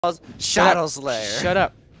Shadow Slayer. Shut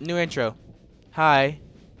up. New intro. Hi.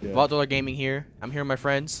 Yeah. Vault Dollar Gaming here. I'm here with my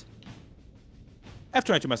friends.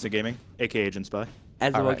 F22 Mustang Gaming, aka Agent Spy.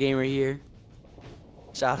 Alright. Gamer here.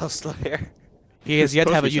 Shadow Slayer. He has yet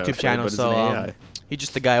to have a Supposed to be YouTube Shadow channel, Slayer, but so it's an AI. he's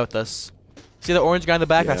just the guy with us. See the orange guy in the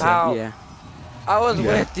back? Yeah. That's him. Ow. Yeah. I was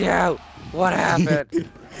Yeah. with you. What happened?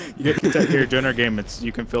 You get that here during our game.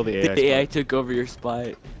 You can fill the AI. The AI spot. took over your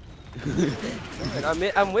spot.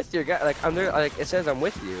 Like, I'm with your guy. Like I'm there. Like it says I'm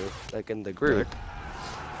with you. Like in the group.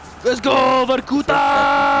 Let's go,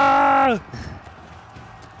 Varkuta!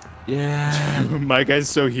 Yeah. My guy's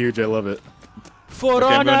so huge, I love it. For Okay,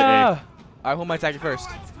 I'm going to honor! Alright, who am I attacking first?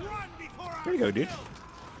 There you go, dude.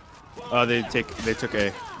 Oh, they took A.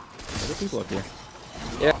 There are people up here.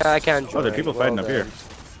 Yeah, I can. Oh, there are people fighting up here.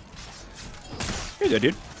 Here you go,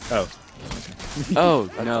 dude. Oh. Oh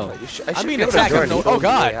no. I mean, attack him. No, oh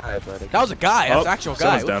god. That was a guy. That's Oh, an actual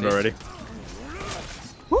guy. someone's down Whoopsie. already.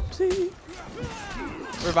 Whoopsie.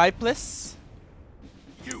 Revive, please.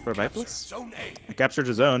 Revivalist? I captured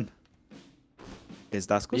his own. Is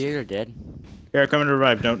that Yeah, you're dead. Here, come and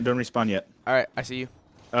revive. Don't respawn yet. Alright, I see you.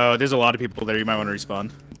 Oh, there's a lot of people there. You might want to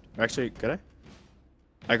respawn. Actually, could I?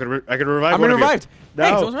 I could revive I'm one of you. revived. No. Hey,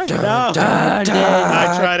 someone's revived. No. Dun, dun.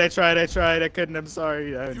 I tried. I couldn't. I'm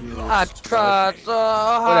sorry. I tried so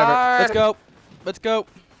hard. Whatever. Let's go. Let's go.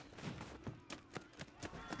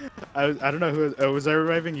 I don't know who. Was I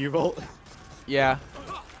reviving you, Volt? Yeah.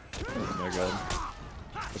 Oh my god.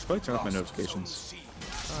 I should probably turn off my notifications.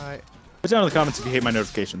 Alright. Put down in the comments if you hate my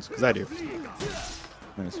notifications, because I do.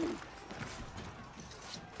 Nice.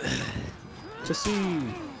 Just see.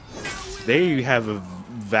 They have a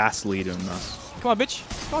vast lead on us. Come on, bitch.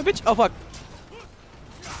 Come on, bitch. Oh, fuck.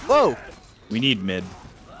 Whoa. We need mid.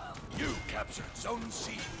 You captured Zone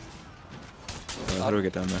C. How do we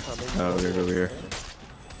get down there? Oh, we're over here.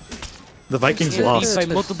 The Vikings Beat lost. by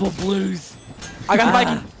multiple blues. I got a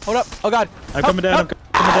Viking. Hold up. Oh, God. I'm coming down. I'm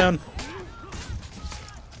coming down.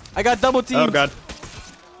 I got double team. Oh god.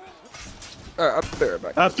 Alright, I'll be right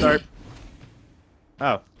back. Oh, sorry.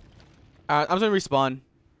 Oh. I'm just gonna respawn.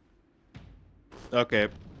 Okay.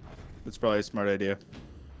 That's probably a smart idea.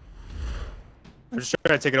 I'm just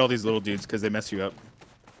trying to take out all these little dudes because they mess you up.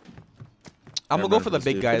 I'm gonna go for the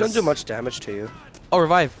big They guys. don't do much damage to you. Oh,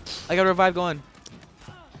 revive. I got a revive going.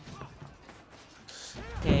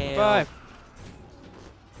 Revive.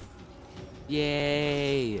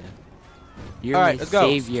 Yay. You're Alright, my let's go.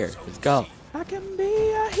 savior. Let's go. I can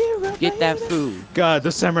be a hero. Get that food. God,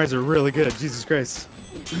 those samurais are really good. Jesus Christ.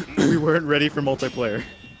 We weren't ready for multiplayer.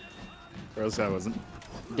 Or else I wasn't.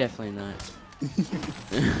 Definitely not.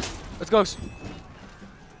 Let's go.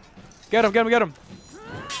 Get him, get him, get him.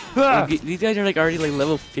 These guys are like already like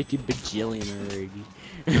level 50 bajillion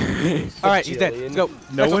already. Alright, he's dead. Let's go. No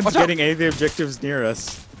Let's go. one's Watch out. getting any of the objectives near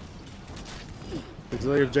us. There's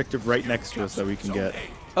another objective right next to us that we can get.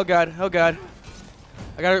 Oh, God. Oh, God.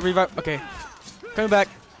 I gotta revive. Okay. Coming back.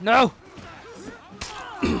 No.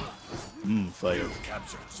 Fire.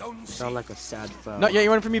 Captured Zone C. Sound like a sad foe. Not yet.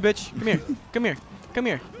 You're running from me, bitch. Come here. Come here. Come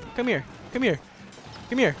here. Come here. Come here.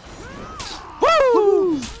 Come here.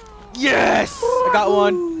 Woo! Yes! I got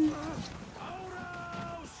one.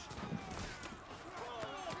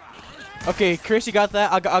 Okay, Chris, you got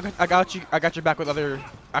that. I got you. I got your back with other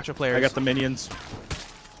actual players. I got the minions.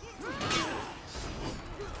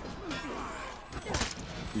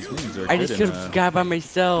 These minions are I good just in, killed a guy by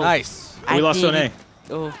myself. Nice. we lost did Zone A. it.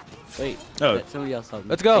 Oh, wait. Oh. Let somebody else help me.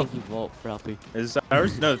 Let's go. Thank you, Volt, for helping. Is this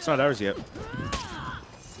ours? No, it's not ours yet.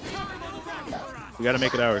 We gotta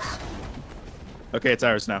make it ours. Okay, it's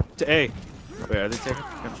ours now. To A. Wait, are they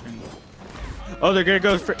capturing? Oh, they're gonna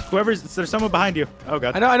go for whoever's. There's someone behind you. Oh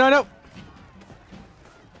god. I know. I know. I know.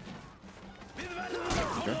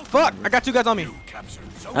 Fuck! I got two guys on me. Captured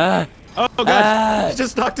Zone Ah, Oh god. Ah. You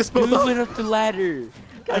just knocked us both moving off. up the ladder.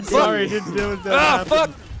 I'm sorry, I didn't do it. Ah,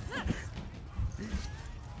 fuck!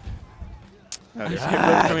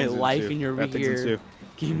 How many life in your rear?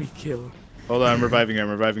 Give me kill. Hold on, I'm reviving you. I'm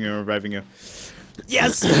reviving you. I'm reviving you.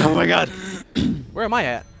 Yes! Oh my god. Where am I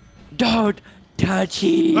at? Don't touch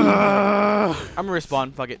it. I I'm gonna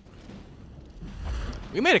respawn. Fuck it.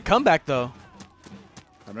 We made a comeback though.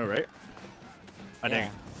 know, right? I dang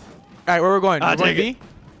it. All right, where we're going? Ah, We're going dang B.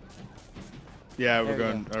 Yeah, we're There we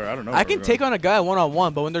going. Or I don't know. I can take on a guy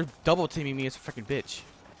one-on-one, but when they're double teaming me, it's a freaking bitch.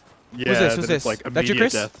 Yeah, Who's this? then Who's it's this? like That's you, immediate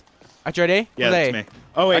Chris? death. At your A? Yeah, Who's that's A? me.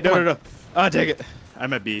 Oh wait, Alright, no. come Ah, dang it.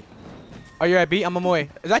 I'm at B. Oh, you're at B. I'm Amoy.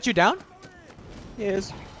 Is that you down?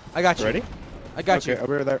 Yes. I got you. Ready? I got Okay, you. I'll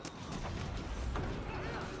be right there.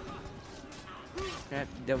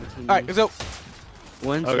 Double team. All right, let's go.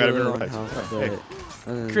 One's Oh, got him really in low a on revive. health, Oh, hey.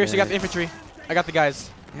 but other than Chris, you got the that- infantry. I got the guys.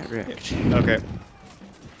 Get wrecked. Okay.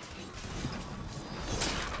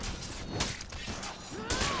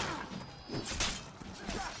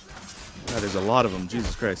 God, there's a lot of them.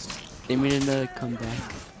 Jesus Christ. They made another comeback.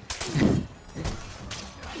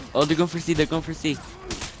 Oh, they're going for C. They're going for C.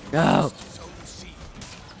 No.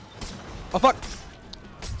 Oh fuck!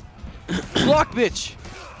 Block, bitch!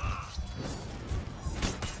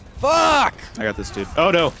 Fuck! I got this dude.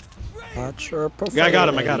 Oh no! Not sure. Yeah, I got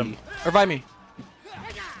him. I got him. Revive me.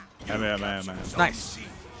 I'm. Nice.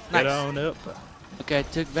 Get Nice. on up. Okay, I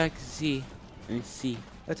took back C. I mean C.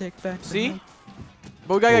 I take back. See?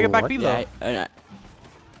 But we gotta get back What? B Yeah, though.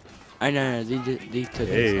 I know. They took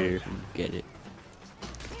Hey. it. So get it.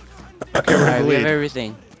 Okay, we're in Alright, the we have lead.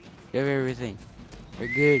 everything. We have everything. We're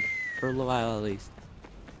good for a little while at least.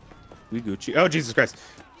 We Gucci. Oh Jesus Christ!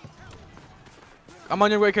 I'm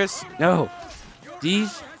on your way, Chris. No,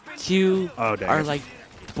 these two Oh dang. are it. like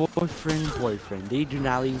boyfriend. They do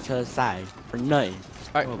not leave each other's side for nothing.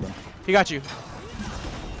 Alright, Hold on. he got you.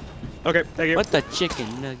 Okay, thank you. What the chicken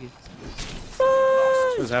nuggets?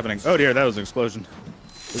 What is happening? Oh dear, that was an explosion.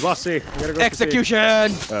 We lost C. We gotta go for C.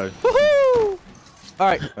 Execution! Woohoo!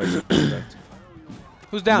 Alright, Oh, he's correct.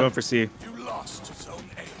 who's I'm down? You going for C. lost zone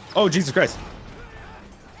A. Oh Jesus Christ!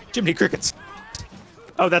 Jiminy crickets.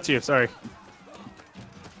 Oh, that's you. Sorry.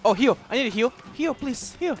 Oh, heal. I need a heal. Heal,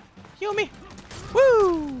 please. Heal. Heal me.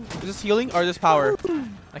 Woo! Is this healing or is this power?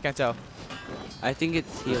 I can't tell. I think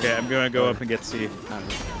it's healing. Okay, I'm gonna go up and get C. I don't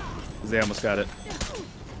know. Cause they almost got it.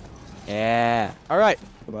 Yeah. Alright.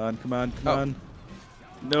 Come on, come on, come Oh. on.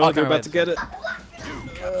 No, Oh, they're okay, about to get it. You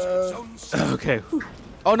captured zone C. Okay. whew.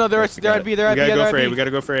 Oh no, they're Yes, we got at it. B, they're at We B, gotta they're go for at A. B. We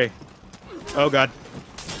gotta go for A. Oh God.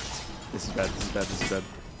 This is bad. This is bad. This is bad.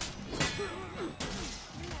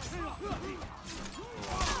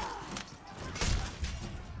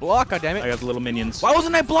 Block, goddammit. I got the little minions. Why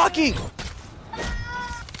wasn't I blocking?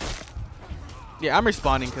 Yeah, I'm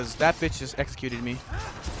respawning because that bitch just executed me.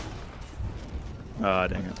 Oh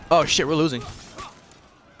dang it. Oh shit, we're losing.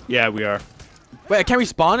 Yeah, we are. Wait, I can't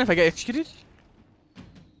respawn if I get executed? I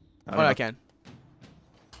Oh, don't no, know. I can.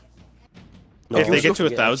 If they No. get to Yeah,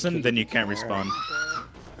 1,000, then you can't respawn.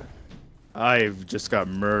 I've just got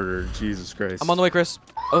murdered. Jesus Christ. I'm on the way, Chris.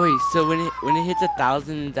 Oh wait, so when it hits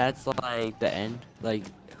 1,000, that's like the end, like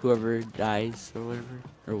whoever dies or whatever,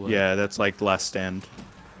 or what? Yeah, that's like the last stand.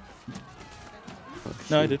 Oh,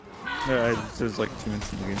 No, I shoot. did. No, there's like 2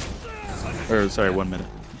 minutes in the game. Or sorry, 1 minute.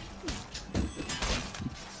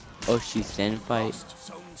 Oh, she's stand fight. Lost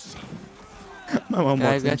zone C. My mom Guys,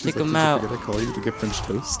 walks in, gotta she's take like, 'em "Did you out." forget I call you to get French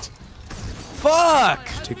toast? Fuck!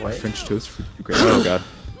 Take my French toast for granted. Oh God.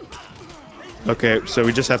 Okay, so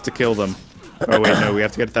we just have to kill them. Oh wait, no, we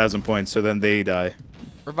have to get 1,000 points, so then they die.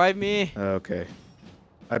 Revive me. Okay.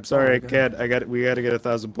 I'm sorry, I can't. We gotta get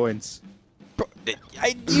 1,000 points. Bro,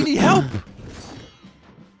 you need help.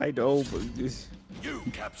 I know, but You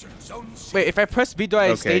captured zone C. Wait, if I press B, do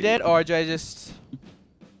I stay Okay. dead or do I just...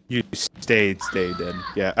 you stay dead.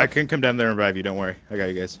 Yeah, I can come down there and revive you. Don't worry, I got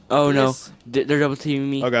you guys. Oh no, Yes. they're double teaming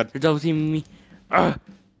me. Oh, God. They're double teaming me.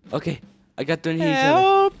 Okay, I got them to hit each other.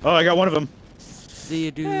 Help! Oh, I got one of them. See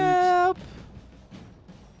ya, dudes. Help!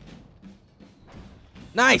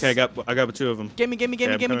 Nice! Okay, I got 2 of them. Gimme, gimme, gimme,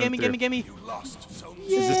 Yeah, I'm gimme, coming gimme, gimme, gimme. You lost zone Yeah.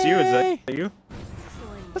 C. Is this you? Is that you?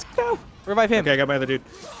 Let's go. Revive him. Okay, I got my other dude.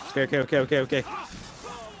 Okay. Okay, I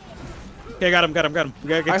got him. We gotta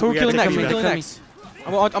Alright, get. who We killing gotta next? take Who him killing back. next?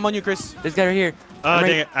 I'm on you, Chris. This guy right here. Oh I'm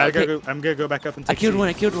dang right- it! I okay. gotta go. I'm gonna go back up and I take. killed C. one.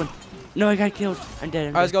 I killed one. No, I got killed. I'm dead.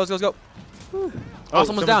 I'm Alright, dead. let's go. Oh, Oh,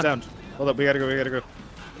 someone's down. downed. Hold up, we gotta go.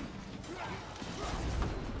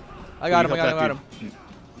 I got We him, need I help got that him. dude.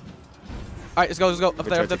 Alright, let's go. Up We there,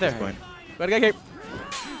 try up to take this there. point. Gotta get here.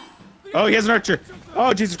 Oh, he has an archer.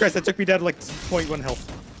 Oh, Jesus Christ, that took me down to like 0.1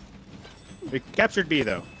 health. We captured B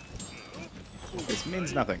though. This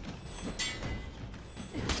means nothing.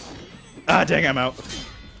 Ah, dang, I'm out.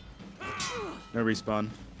 No respawn.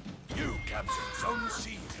 You captured zone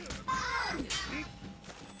C.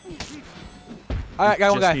 Alright,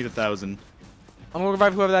 got one Just guy. need 1,000. I'm gonna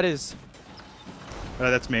revive whoever that is.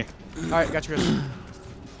 That's me. Alright, got you, Chris.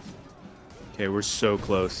 Okay, we're so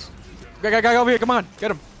close. Guy over here, come on.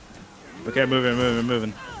 Get him. Okay, I'm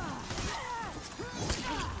moving.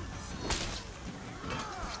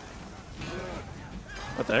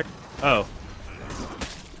 What the heck? Oh,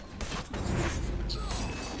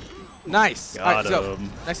 Nice. got Alright, let's go.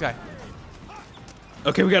 him. Next guy.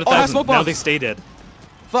 Okay, we got Oh, I have 1,000. smoke Now bombs. they stay dead.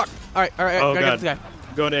 Fuck. Alright, Oh, gotta get God. this guy.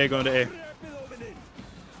 Going to A.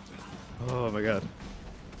 Oh my God.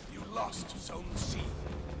 You lost zone C.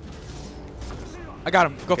 I got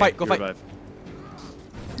him. Go Okay, fight. you revive.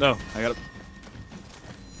 No, I got it.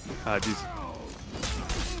 Ah, jeez.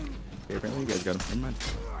 Okay, apparently you guys got him. Never mind.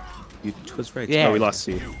 You twist right. Yeah. Oh, we lost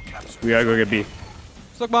C. We gotta go get B.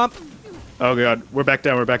 Look, Mom. Oh god, we're back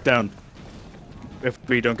down. We're back down. If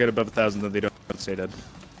we don't get above 1,000, then they don't stay dead.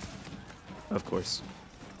 Of course.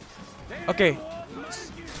 Okay.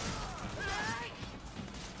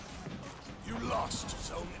 You lost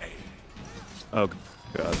Zone A. Oh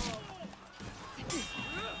god.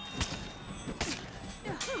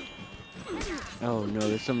 Oh no,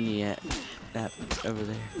 there's somebody at that over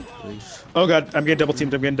there. Please. Oh god, I'm getting double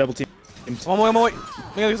teamed. I'm getting double teamed. One more, one more.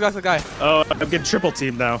 Look at this guy. Oh, I'm getting triple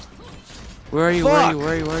teamed now. Where are you? Where are you? Where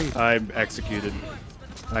are you? Where are you? I'm executed.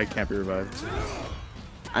 I can't be revived.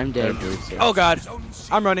 I'm dead. Oh god.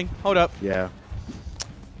 I'm running. Hold up. Yeah.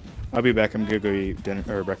 I'll be back. I'm gonna go eat dinner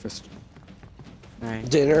or breakfast. Alright.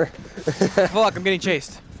 Dinner. Fuck, I'm getting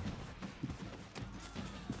chased.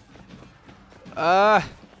 Can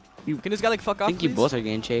this guy like fuck off, I think you please? both are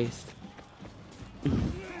getting chased.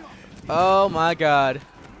 Oh my god.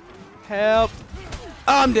 Help.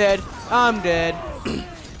 I'm dead. I'm dead.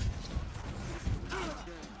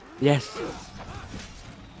 Yes.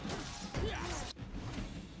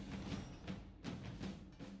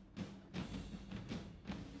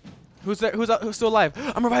 Who's there? Who's still alive?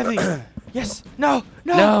 I'm reviving. Yes. No.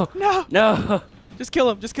 No. No. No. No. Just kill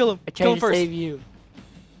him. Just kill him. I Kill tried him to first. save you.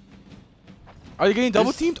 Are you getting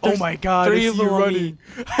double teamed? Oh There's my god. I three see of you them on running.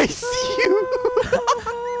 I see you.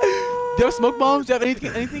 Do you have smoke bombs? Do you have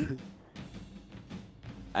anything? Anything?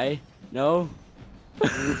 No.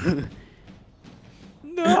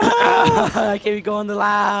 No. I can't go on the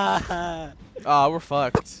line. Ah, we're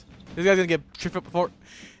fucked. This guy's gonna get tripped up before.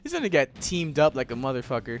 He's gonna get teamed up like a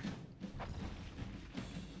motherfucker.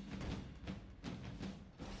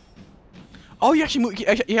 Oh, you actually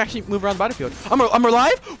move around the battlefield. I'm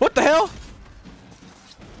alive? What the hell?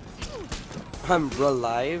 I'm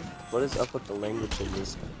alive. What is up with the language in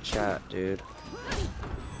this chat, dude?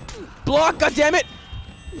 Block! God damn it!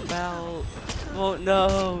 Well, oh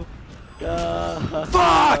no.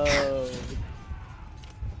 Fuck!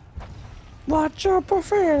 Watch your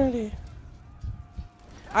profanity.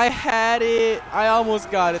 I had it. I almost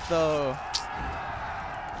got it though.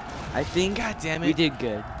 I think God damn it. we did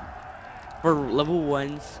good. For level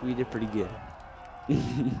 1s, we did pretty good.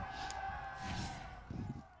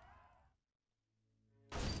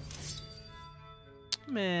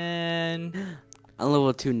 Man, I'm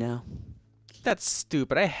level 2 now. that's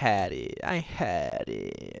stupid. I had it. I had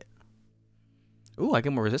it. Ooh, I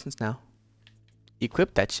get more resistance now.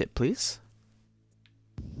 Equip that shit, please.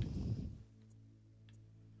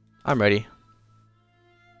 I'm ready.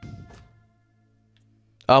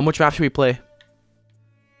 Which map should we play?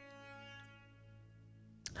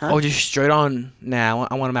 Huh? Oh, just straight on. Nah,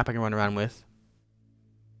 I want a map I can run around with.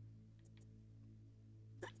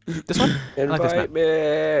 This one? I like this map. Invite me.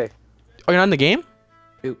 Oh, you're not in the game?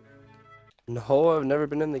 No, I've never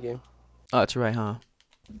been in the game. Oh, that's right, huh?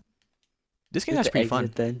 This game's Just actually pretty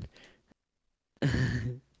fun. then.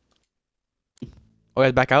 Oh,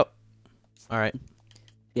 yeah, back out? Alright.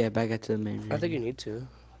 Yeah, back up to the main I think you need to.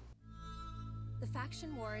 The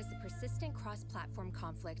faction war is a persistent cross-platform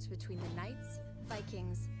conflict between the Knights,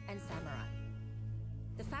 Vikings, and Samurai.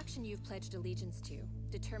 The faction you've pledged allegiance to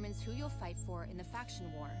determines who you'll fight for in the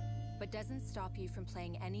faction war, but doesn't stop you from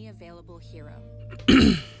playing any available hero.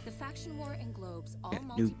 The faction war englobes all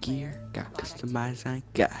Got new gear, multiplayer got squad customized activities.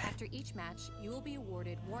 guy. After each match, you will be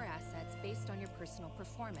awarded war assets based on your personal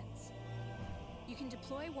performance. You can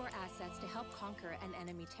deploy war assets to help conquer an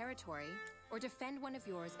enemy territory, or defend one of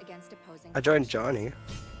yours against opposing I joined factions. Johnny.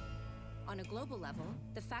 On a global level,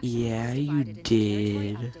 the faction Yeah, is you divided into territory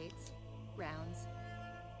did. updates, rounds,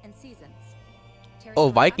 and seasons. Oh,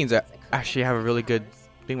 Territory Vikings updates occur actually every have a really 6 good hours,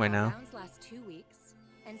 thing right while now. rounds last 2 weeks,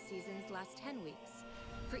 and seasons last 10 weeks.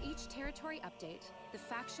 For each territory update, the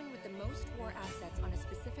faction with the most war assets on a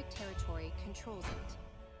specific territory controls it.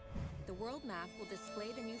 The world map will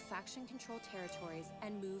display the new faction-controlled territories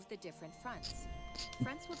and move the different fronts.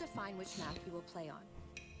 Fronts will define which map you will play on.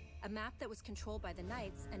 A map that was controlled by the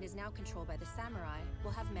Knights and is now controlled by the Samurai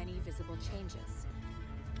will have many visible changes.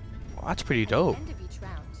 Well, that's pretty At dope. the end of each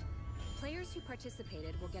round, players who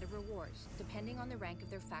participated will get a reward depending on the rank of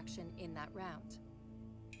their faction in that round.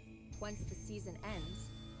 Once the season ends,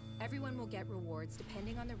 everyone will get rewards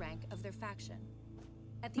depending on the rank of their faction.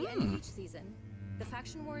 At the end of each season, the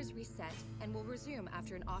faction war is reset and will resume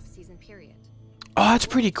after an off-season period. Oh, that's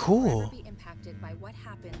pretty Worlds will forever cool. be impacted by what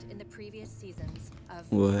happened in the previous seasons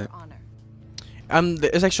of What? For Honor.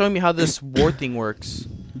 It's like showing me how this war thing works.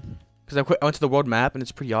 Because I went to the world map and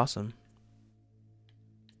it's pretty awesome.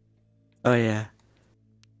 Oh yeah.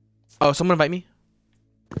 Oh, someone invite me?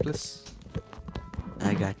 Please.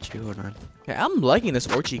 I got you. Hold on. Yeah, I'm liking this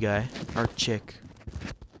Orchi guy. Or chick.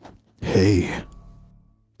 Hey.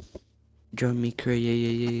 Join me,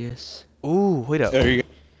 yes. Ooh, wait up. Are you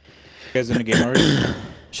guys in the game already?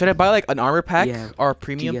 Should I buy like an armor pack Yeah. or a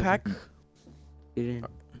premium pack? Get in.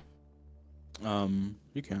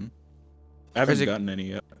 You can. I haven't it- gotten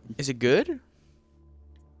any yet. Is it good?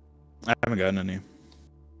 I haven't gotten any.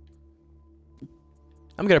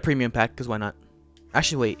 I'm gonna get a premium pack, because why not?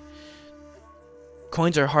 Actually, wait.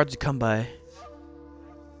 Coins are hard to come by.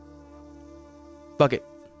 Fuck it.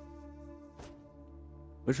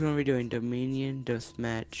 Which one are we doing? Dominion,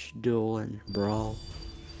 Deathmatch, Duel, and Brawl.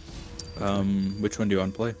 Which one do you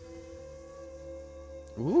want to play?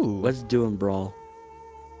 Ooh. Let's do and Brawl.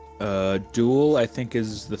 Duel, I think,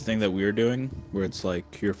 is the thing that we're doing, where it's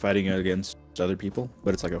like you're fighting against other people,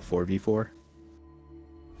 but it's like a 4v4.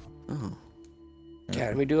 Oh.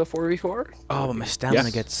 Can we do a 4v4? Oh, but my stamina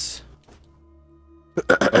Yes. gets...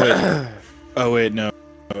 Oh wait, no.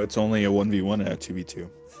 It's only a 1v1 and a 2v2.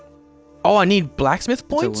 Oh, I need blacksmith It's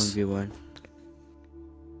points? a 1v1.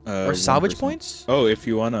 Or One salvage person. points? Oh, if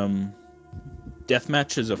you want,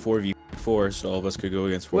 deathmatch is a 4v4, so all of us could go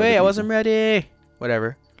against 4 Wait, other I people. wasn't ready.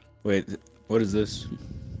 Whatever. Wait, what is this?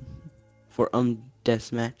 For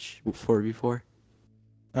Deathmatch 4v4.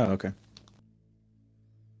 Oh, okay.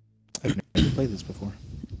 I've never played this before.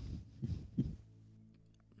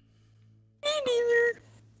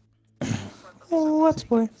 Oh, let's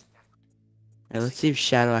play. Alright, let's see if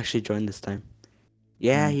Shadow actually joined this time.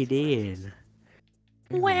 Yeah, he did.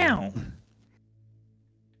 Wow.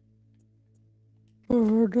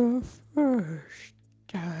 For the first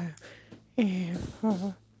time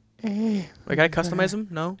ever. Wait, can I customize them?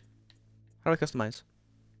 No? How do I customize?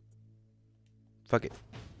 Fuck it.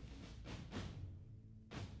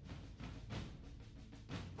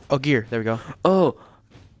 Oh, gear. There we go. Oh,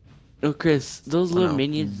 no, Chris. Those Oh, little no.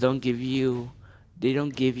 minions don't give you. They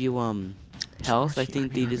don't give you health. I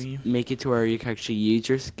think they just make it to where you can actually use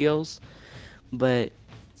your skills. But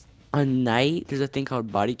on night, there's a thing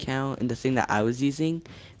called body count, and the thing that I was using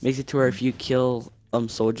makes it to where if you kill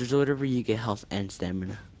soldiers or whatever, you get health and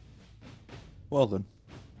stamina Well then.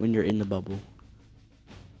 when you're in the bubble.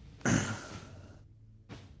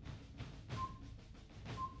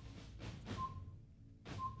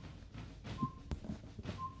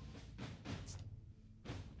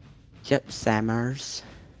 Yep, Samars.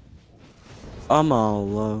 I'm all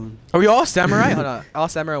alone. Are we all samurai? Hold on. All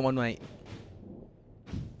samurai one night.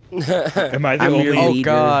 Am I the I'm your only? Oh, leader.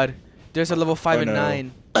 God. There's a level 5 Oh, and no.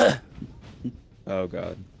 9. Oh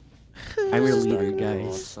god, I'm your Starting leader, to go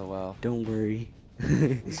guys. So well. Don't worry.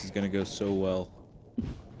 this is gonna go so well.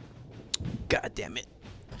 God damn it.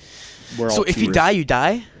 We're all So if you cheaters. die, you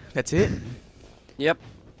die? That's it? Yep.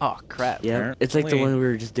 Oh, crap. Yeah, it's like the Apparently. one we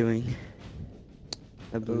were just doing.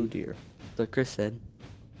 I Oh believe. dear. Like Chris said.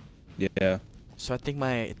 Yeah. So I think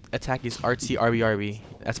my attack is artsy RB.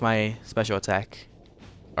 That's my special attack.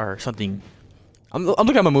 Or something. I'm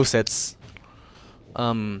looking at my movesets. So What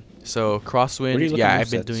are you crosswind, looking yeah, at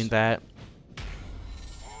I've been movesets? doing that.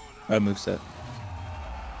 Moveset.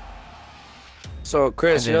 So,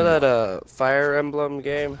 Chris, And you know then- that Fire Emblem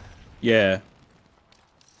game? Yeah.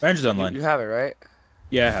 Ranger's online. You have it, right?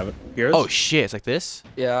 Yeah, I have it. Heroes? Oh shit, it's like this?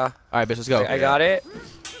 Yeah. Alright, bitch, let's go. I got it.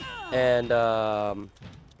 And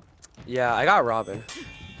yeah, I got Robin.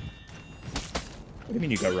 What do you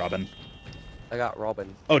mean you got Robin? I got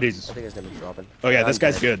Robin. Oh I Jesus. think his name is Robin. Oh yeah, I'm this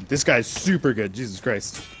guy's dead. good. This guy's super good. Jesus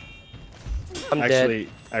Christ. I'm Actually,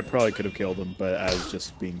 dead. I probably could have killed him, but I was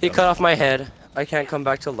just being. He dumb. cut off my head. I can't come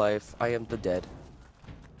back to life. I am the dead.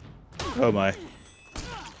 Oh my.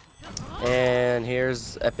 And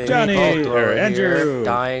here's Epic Johnny, Bolt or over here, Andrew.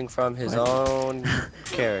 dying from his own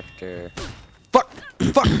character. Fuck!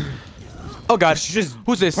 Fuck! Oh god. It's just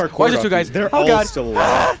Who's this? parkour Why is there off two you. guys? They're Oh all god. still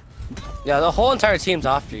alive. Yeah, the whole entire team's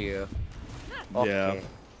after you. Yeah.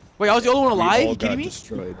 Wait, I was the only one We alive? all You kidding got me?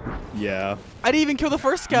 destroyed. Yeah. I didn't even kill the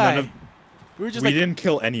first guy. None of- We were just we like, didn't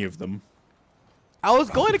kill any of them. I was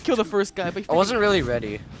going to kill the first guy, but I wasn't really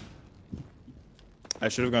ready. I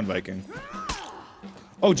should have gone Viking.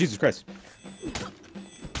 Oh Jesus Christ.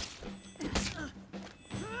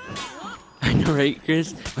 I know, right,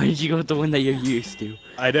 Chris? Why did you go with the one that you're used to?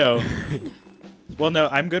 I know. Well, no,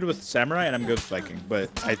 I'm good with Samurai and I'm good with Viking, but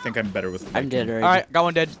I think I'm better with Viking. I'm dead already. Alright, got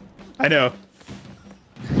one dead. I know.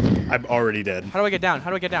 I'm already dead. How do I get down? How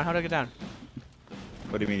do I get down? How do I get down?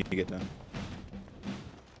 What do you mean you get done?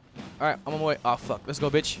 Alright, I'm on my way. Oh fuck. Let's go,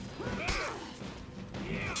 bitch.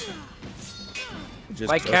 Just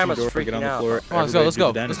My open the camera's door, freaking get on the out. floor, Come on, let's everybody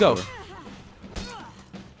go, do the let's go, dinosaur.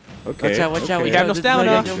 Okay. Watch out, watch out, okay. You have no There's another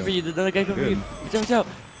stamina. guy coming for you, there's another guy coming for you. Good. Watch out,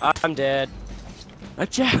 watch out. I'm dead.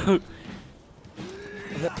 Watch out!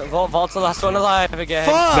 Vault's the last one alive again.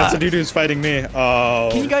 Fuck! That's the dude who's fighting me. Oh.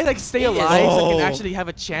 Can you guys like stay alive so I Oh. can actually have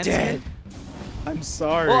a chance? Dead. I'm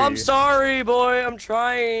sorry. Well, I'm sorry, boy. I'm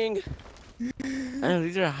trying. I know,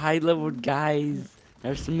 these are high-level guys.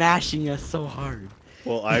 They're smashing us so hard.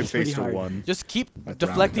 Well, I It's pretty faced a hard. 1. Just keep That's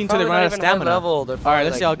deflecting They're till they probably run out not of even high stamina. level. They're Alright,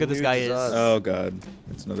 let's probably, see how like, good this new guy to is. us. Oh god.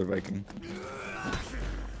 It's another Viking.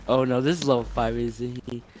 Oh no, this is level 5, isn't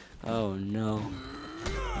he? Oh no.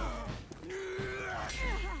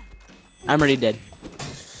 I'm already dead.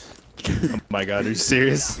 Oh my god, are you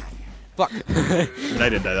serious? Fuck. I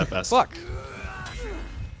didn't die that fast. Fuck.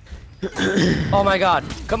 Oh my god.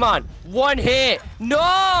 Come on. One hit.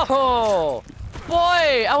 No!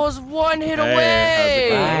 Boy, I was one hit Hey, away.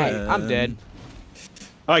 how's it Right, I'm dead.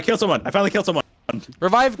 Oh, I killed someone. I finally killed someone.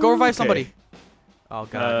 Revive. Go revive Okay. somebody. Oh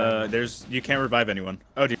god. You can't revive anyone.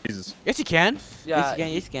 Oh Jesus. Yes, you can. Yeah.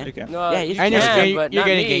 Yes, you can. You can. No, Yeah, you And you're, can, getting, but you're not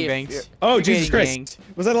getting me. gangbanged. Oh You're Jesus getting Christ.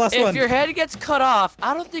 ganged. Was that the last If one? your head gets cut off,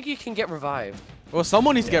 I don't think you can get revived. Well,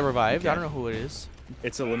 someone needs to get revived. Okay. I don't know who it is.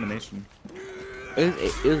 It's elimination.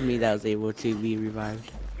 It was me that was able to be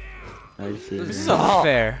revived. I just see This is it.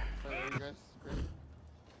 unfair.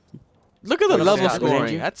 Look at the What level else you got, scoring.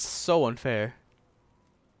 Andrew? That's so unfair.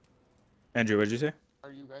 Andrew, what'd you say?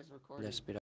 Are you guys recording? Yes,